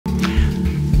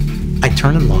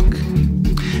turn and look,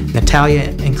 Natalia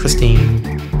and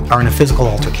Christine are in a physical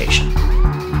altercation.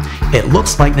 It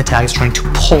looks like Natalia's trying to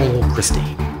pull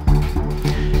Christine.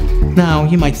 Now,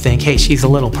 you might think, hey, she's a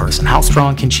little person. How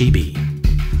strong can she be?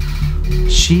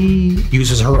 She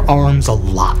uses her arms a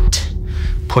lot.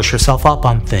 Push herself up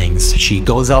on things. She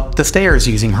goes up the stairs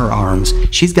using her arms.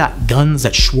 She's got guns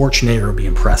that Schwarzenegger would be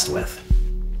impressed with.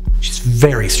 She's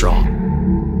very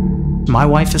strong. My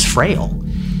wife is frail.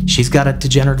 She's got a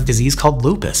degenerative disease called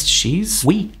lupus. She's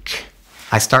weak.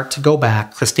 I start to go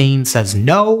back. Christine says,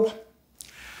 no,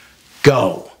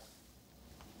 go.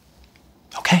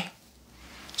 Okay.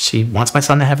 She wants my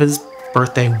son to have his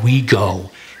birthday. We go.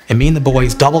 And me and the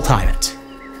boys double time it.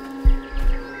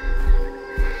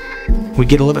 We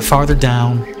get a little bit farther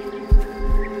down.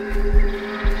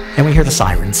 And we hear the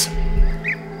sirens.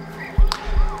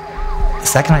 The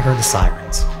second I heard the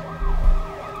sirens,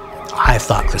 I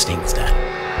thought Christine was dead.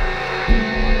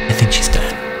 I think she's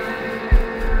dead.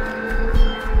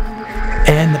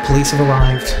 And the police have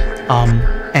arrived,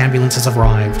 ambulances have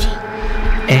arrived,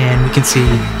 and we can see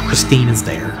Christine is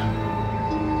there.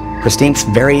 Christine's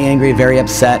very angry, very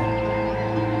upset.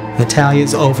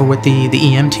 Natalia's over with the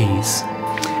EMTs,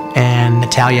 and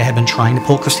Natalia had been trying to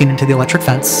pull Christine into the electric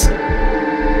fence.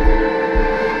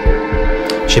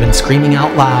 She'd been screaming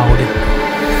out loud.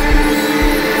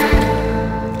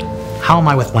 How am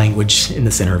I with language in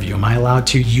this interview? Am I allowed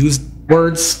to use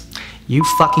words? You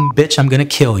fucking bitch, I'm gonna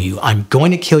kill you. I'm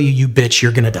going to kill you, you bitch,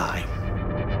 you're gonna die.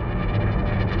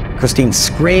 Christine's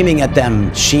screaming at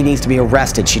them. She needs to be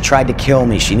arrested. She tried to kill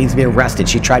me. She needs to be arrested.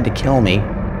 She tried to kill me.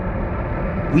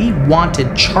 We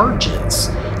wanted charges.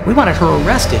 We wanted her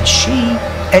arrested. She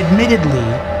admittedly,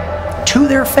 to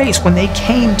their face when they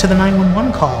came to the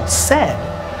 911 call, said,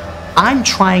 I'm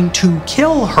trying to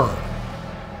kill her.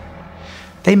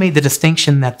 They made the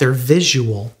distinction that their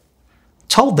visual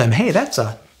told them, hey, that's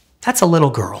a little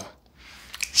girl.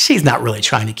 She's not really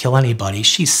trying to kill anybody.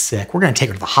 She's sick. We're going to take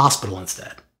her to the hospital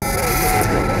instead.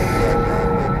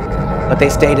 But they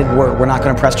stated, we're not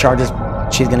going to press charges.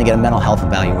 She's going to get a mental health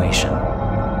evaluation.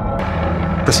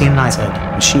 Christine and I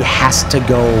said, she has to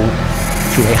go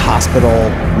to a hospital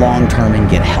long-term and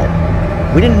get help.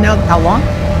 We didn't know how long.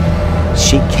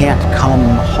 She can't come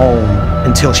home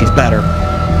until she's better.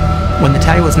 When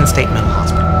Natalia was in a state mental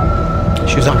hospital,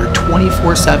 she was under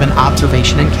 24/7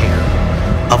 observation and care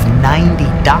of 90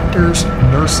 doctors,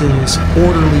 nurses,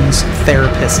 orderlies,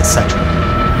 therapists, etc.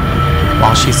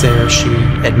 While she's there, she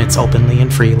admits openly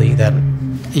and freely that,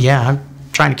 yeah, I'm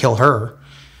trying to kill her.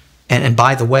 And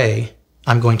by the way,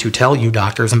 I'm going to tell you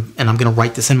doctors, and I'm going to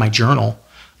write this in my journal,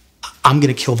 I'm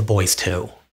going to kill the boys too.